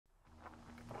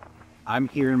I'm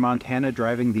here in Montana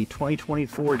driving the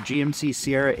 2024 GMC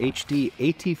Sierra HD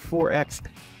AT4X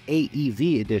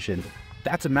AEV Edition.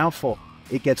 That's a mouthful.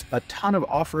 It gets a ton of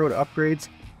off-road upgrades,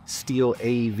 steel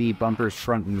AEV bumpers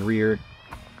front and rear,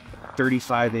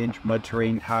 35-inch mud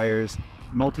terrain tires,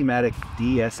 Multimatic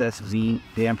DSSV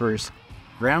dampers,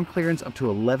 ground clearance up to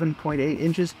 11.8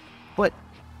 inches, but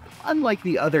unlike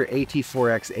the other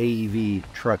AT4X AEV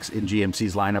trucks in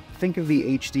GMC's lineup, think of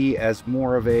the HD as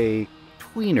more of a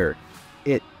tweener.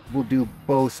 It will do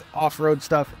both off-road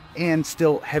stuff and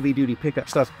still heavy-duty pickup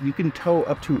stuff. You can tow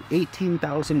up to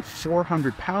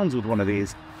 18,400 pounds with one of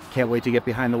these. Can't wait to get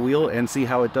behind the wheel and see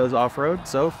how it does off-road,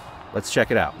 so let's check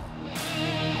it out.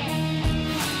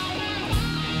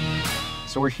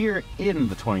 So we're here in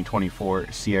the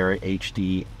 2024 Sierra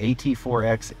HD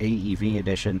AT4X AEV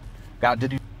Edition. Got to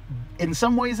do, in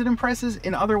some ways it impresses,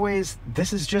 in other ways,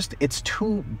 this is just, it's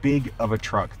too big of a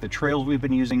truck. The trails we've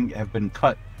been using have been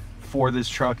cut for this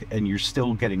truck and you're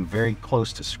still getting very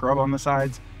close to scrub on the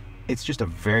sides. It's just a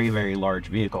very, very large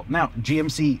vehicle. Now,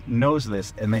 GMC knows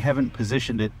this and they haven't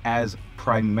positioned it as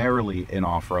primarily an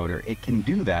off-roader. It can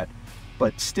do that,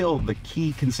 but still the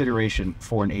key consideration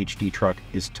for an HD truck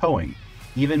is towing.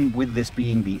 Even with this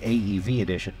being the AEV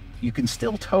edition, you can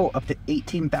still tow up to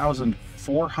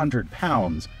 18,400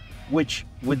 pounds, which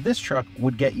with this truck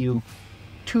would get you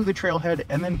to the trailhead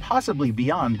and then possibly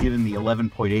beyond, given the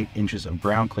 11.8 inches of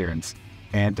ground clearance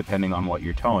and depending on what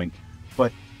you're towing.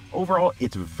 But overall,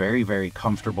 it's very, very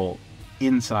comfortable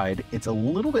inside. It's a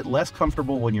little bit less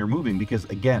comfortable when you're moving because,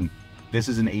 again, this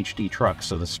is an HD truck,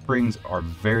 so the springs are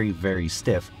very, very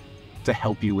stiff to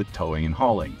help you with towing and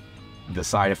hauling. The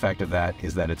side effect of that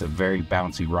is that it's a very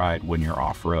bouncy ride when you're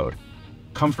off-road.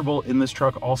 Comfortable in this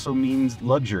truck also means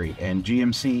luxury, and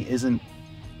GMC isn't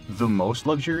the most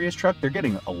luxurious truck. They're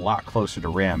getting a lot closer to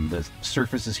Ram. The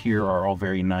surfaces here are all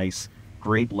very nice,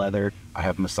 great leather. I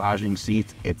have massaging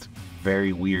seats. It's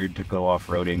very weird to go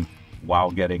off-roading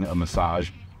while getting a massage,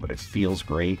 but it feels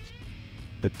great.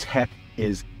 The tech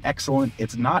is excellent.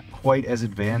 It's not quite as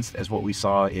advanced as what we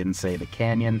saw in, say, the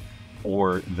Canyon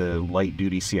or the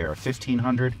light-duty Sierra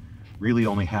 1500. Really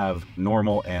only have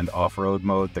normal and off-road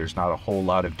mode. There's not a whole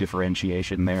lot of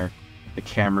differentiation there. The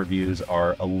camera views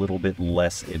are a little bit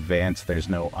less advanced. There's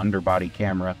no underbody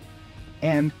camera.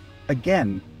 And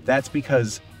again, that's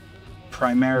because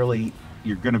primarily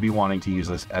you're going to be wanting to use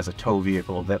this as a tow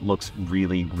vehicle that looks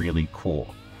really, really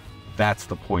cool. That's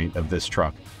the point of this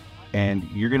truck. And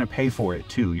you're going to pay for it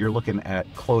too. You're looking at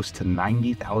close to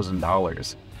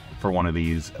 $90,000 for one of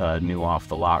these new off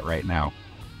the lot right now.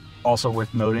 Also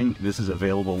worth noting, this is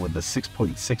available with the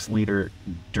 6.6 liter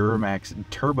Duramax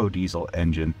turbo diesel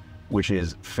engine, which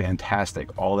is fantastic.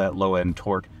 All that low end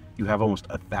torque, you have almost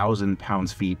 1,000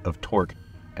 pounds-feet of torque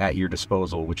at your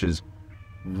disposal, which is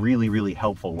really, really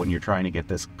helpful when you're trying to get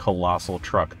this colossal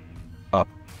truck up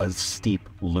a steep,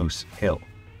 loose hill.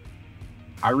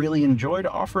 I really enjoyed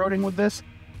off-roading with this.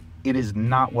 It is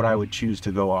not what I would choose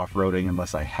to go off-roading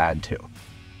unless I had to.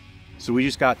 So we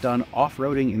just got done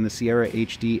off-roading in the Sierra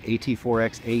HD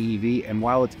AT4X AEV, and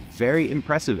while it's very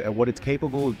impressive at what it's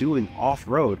capable of doing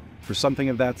off-road for something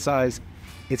of that size,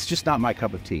 it's just not my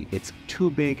cup of tea. It's too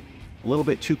big, a little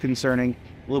bit too concerning,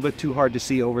 a little bit too hard to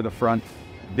see over the front.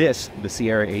 This, the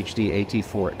Sierra HD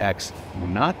AT4X,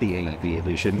 not the AEV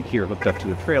Edition, here hooked up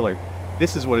to a trailer,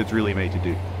 this is what it's really made to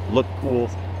do. Look cool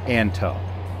and tow.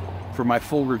 For my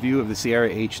full review of the Sierra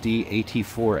HD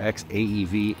AT4X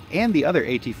AEV and the other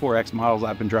AT4X models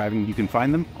I've been driving, you can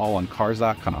find them all on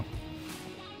Cars.com.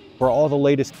 For all the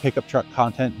latest pickup truck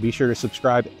content, be sure to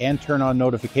subscribe and turn on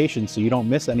notifications so you don't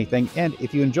miss anything. And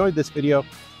if you enjoyed this video,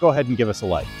 go ahead and give us a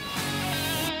like.